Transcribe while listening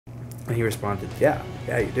And he responded, yeah,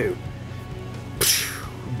 you do.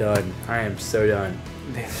 Done. I am so done.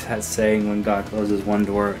 There's that saying, when God closes one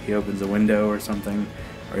door, he opens a window or something,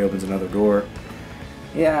 or he opens another door.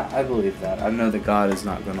 Yeah, I believe that. I know that God is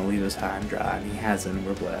not going to leave us high and dry, and he hasn't, and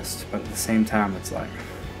we're blessed. But at the same time, it's like,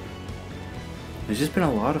 there's just been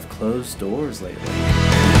a lot of closed doors lately.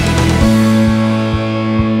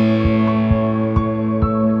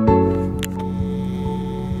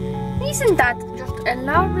 Isn't that just a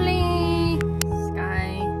lovely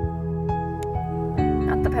sky?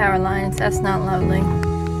 Not the power lines, that's not lovely.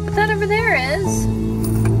 But that over there is.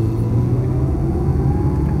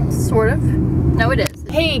 Sort of. No, it is.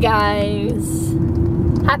 Hey guys!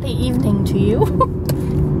 Happy evening to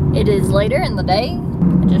you. It is later in the day.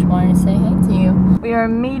 I just wanted to say hey to you. We are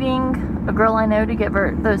meeting a girl I know to give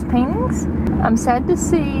her those paintings. I'm sad to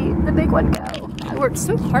see the big one go. I worked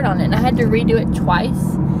so hard on it and I had to redo it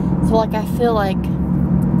twice. So like I really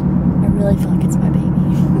feel like it's my baby.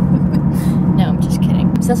 No, I'm just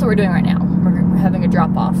kidding. So that's what we're doing right now. We're having a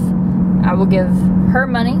drop off. I will give her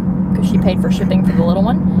money because she paid for shipping for the little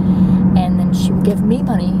one. And then she will give me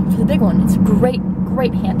money for the big one. It's a great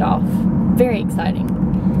handoff. Very exciting.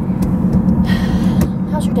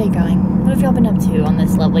 How's your day going? What have y'all been up to on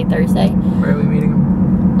this lovely Thursday? Where are we meeting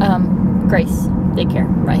them? Grace daycare,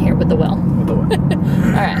 right here with the well. With the well.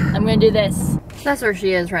 Alright, I'm gonna do this. That's where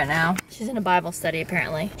she is right now. She's in a Bible study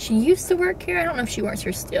apparently. She used to work here. I don't know if she works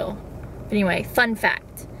here still. But anyway, fun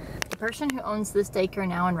fact. The person who owns this daycare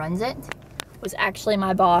now and runs it was actually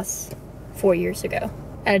my boss 4 years ago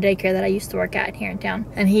at a daycare that I used to work at here in town.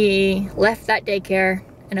 And he left that daycare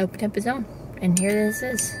and opened up his own. And here this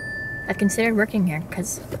is. I considered working here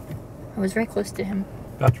because I was very close to him.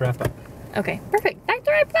 About to wrap up. Okay, perfect. Back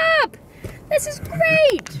to wrap up. This is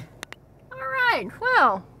great. All right,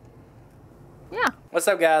 well, yeah. What's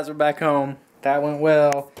up, guys? We're back home. That went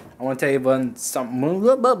well. I want to tell you something. I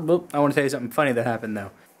want to tell you something funny that happened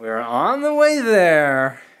though. We were on the way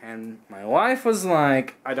there, and my wife was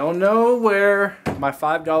like, "I don't know where my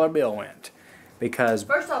 $5 bill went," because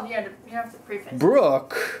First off, you have to preface.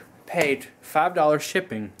 Brooke paid $5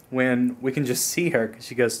 shipping when we can just see her because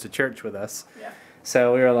she goes to church with us. Yeah.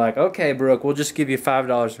 So we were like, okay, Brooke, we'll just give you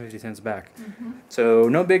 $5.50 back. So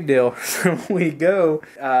no big deal. So we go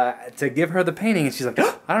to give her the painting, and she's like,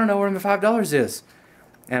 oh, I don't know where my $5 is.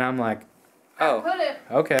 And I'm like, oh,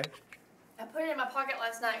 okay. I put it in my pocket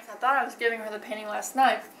last night because I thought I was giving her the painting last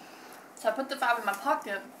night. So I put the $5 in my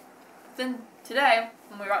pocket. Then today,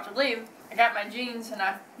 when we were about to leave, I got my jeans and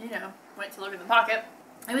I, went to look in the pocket.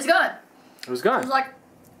 It was gone. It was gone. I was like,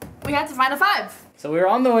 we had to find a $5. So we were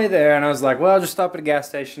on the way there, and I was like, well, I'll just stop at a gas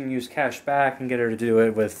station and use cash back and get her to do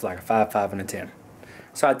it with like a 5, 5, and a 10.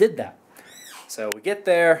 So I did that. So we get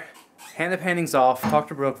there, hand the paintings off, talk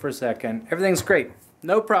to Brooke for a second. Everything's great.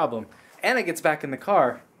 No problem. Anna gets back in the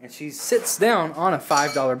car, and she sits down on a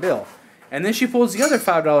 $5 bill. And then she pulls the other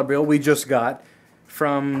 $5 bill we just got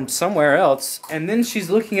from somewhere else, and then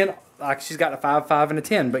she's looking at, like, she's got a 5, 5, and a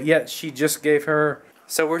 10, but yet she just gave her...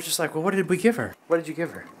 So we're just like, well, what did we give her? What did you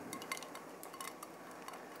give her?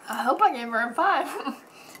 I hope I gave her a 5.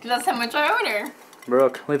 Because that's how much I owed her.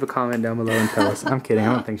 Brooke, leave a comment down below and tell us. I'm kidding.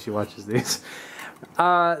 I don't think she watches these.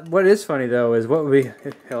 What is funny, though, is what would be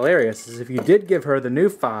hilarious is if you did give her the new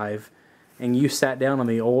 5 and you sat down on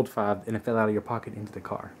the old 5 and it fell out of your pocket into the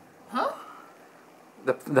car. Huh?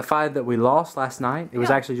 The 5 that we lost last night, it was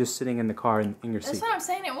actually just sitting in the car in your seat. That's what I'm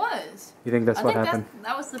saying it was. You think that's what happened?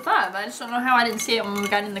 That was the 5. I just don't know how I didn't see it when we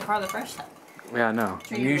got in the car the first time. Yeah, I know.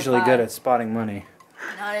 I'm usually good at spotting money.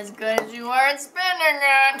 Not as good as you are at spending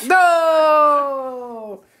it.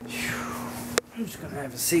 No! I'm just gonna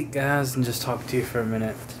have a seat, guys, and just talk to you for a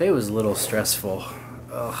minute. Today was a little stressful.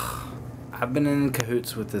 Ugh. I've been in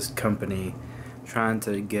cahoots with this company trying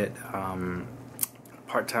to get a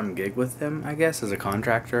part-time gig with them, I guess, as a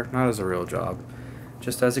contractor. Not as a real job.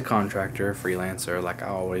 Just as a contractor, freelancer, like I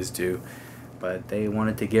always do. But they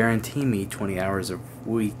wanted to guarantee me 20 hours of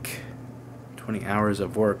work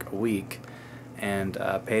a week and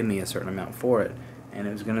pay me a certain amount for it. And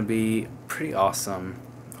it was going to be pretty awesome.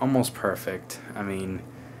 Almost perfect. I mean,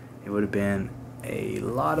 it would have been a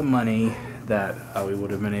lot of money that we would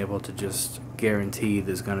have been able to just guarantee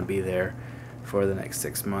that's going to be there for the next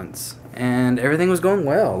 6 months. And everything was going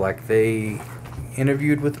well. Like, they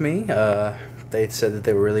interviewed with me. They said that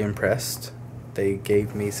they were really impressed. They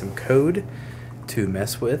gave me some code to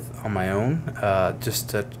mess with on my own, just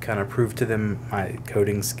to kind of prove to them my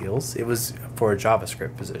coding skills. It was for a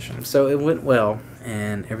JavaScript position. So it went well,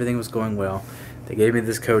 and everything was going well. They gave me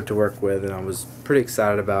this code to work with, and I was pretty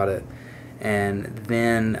excited about it. And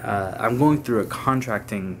then I'm going through a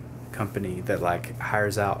contracting company that like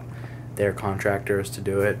hires out their contractors to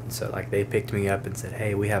do it. So like they picked me up and said,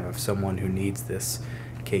 hey, we have someone who needs this,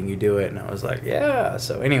 can you do it? And I was like, yeah.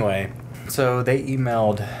 So anyway, so they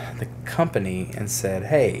emailed the company and said,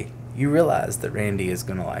 hey, you realize that Randy is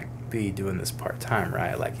gonna like be doing this part-time,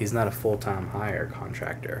 right? Like he's not a full-time hire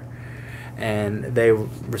contractor. And they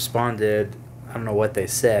responded, I don't know what they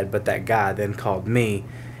said, but that guy then called me,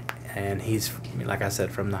 and he's, like I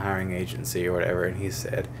said, from the hiring agency or whatever, and he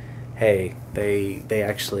said, hey, they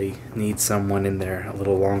actually need someone in there a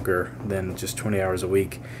little longer than just 20 hours a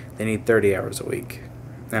week. They need 30 hours a week.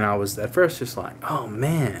 And I was at first just like, oh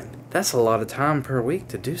man, that's a lot of time per week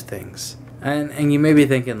to do things. And you may be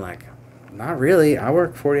thinking like, not really. I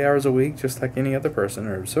work 40 hours a week just like any other person,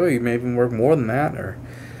 or so you may even work more than that.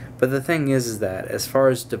 But the thing is that as far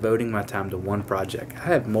as devoting my time to one project, I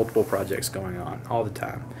have multiple projects going on all the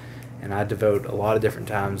time. And I devote a lot of different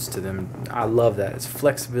times to them. I love that. It's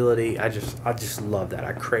flexibility. I just love that.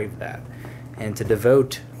 I crave that. And to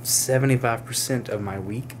devote 75% of my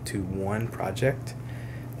week to one project,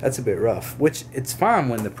 that's a bit rough. Which it's fine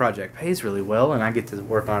when the project pays really well and I get to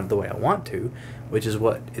work on it the way I want to, which is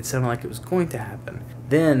what it sounded like it was going to happen.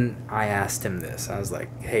 Then I asked him this. I was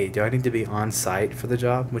like, hey, do I need to be on site for the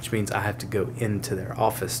job? Which means I have to go into their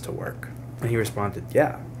office to work. And he responded,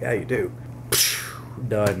 yeah, you do.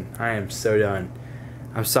 Done. I am so done.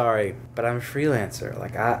 I'm sorry, but I'm a freelancer.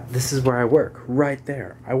 Like this is where I work, right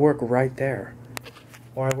there. I work right there.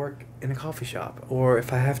 Or I work in a coffee shop. Or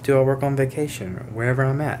if I have to, I work on vacation, or wherever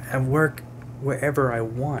I'm at. I work wherever I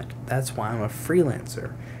want. That's why I'm a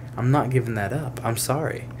freelancer. I'm not giving that up. I'm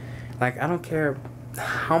sorry. Like, I don't care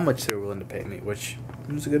how much they're willing to pay me, which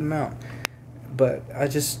is a good amount. But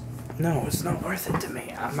no, it's not worth it to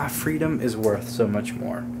me. My freedom is worth so much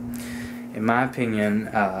more. In my opinion,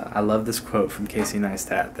 I love this quote from Casey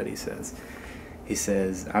Neistat that he says. He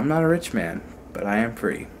says, I'm not a rich man, but I am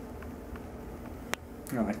free.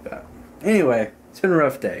 I like that. Anyway, it's been a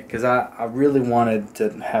rough day because I really wanted to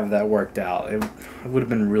have that worked out. It would have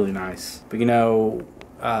been really nice. But you know,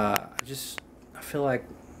 I feel like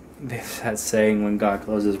there's that saying, when God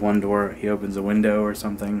closes one door, he opens a window or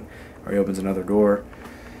something, or he opens another door.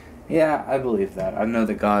 Yeah, I believe that. I know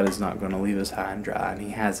that God is not going to leave us high and dry, and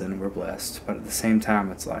he hasn't, and we're blessed. But at the same time,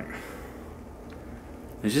 it's like,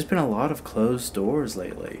 there's just been a lot of closed doors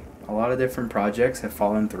lately. A lot of different projects have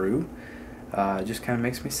fallen through. It just kind of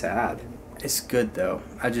makes me sad. It's good, though.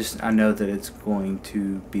 I know that it's going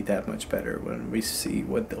to be that much better when we see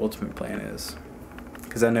what the ultimate plan is.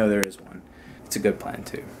 Because I know there is one. It's a good plan,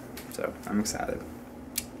 too. So, I'm excited.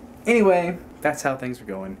 Anyway, that's how things are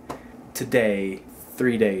going. Today,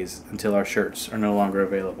 3 days until our shirts are no longer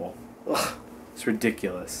available. Ugh, it's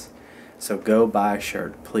ridiculous. So go buy a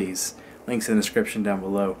shirt, please. Links in the description down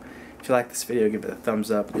below. If you like this video, give it a thumbs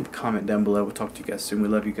up. Leave a comment down below. We'll talk to you guys soon. We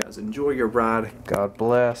love you guys. Enjoy your ride. God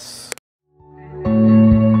bless.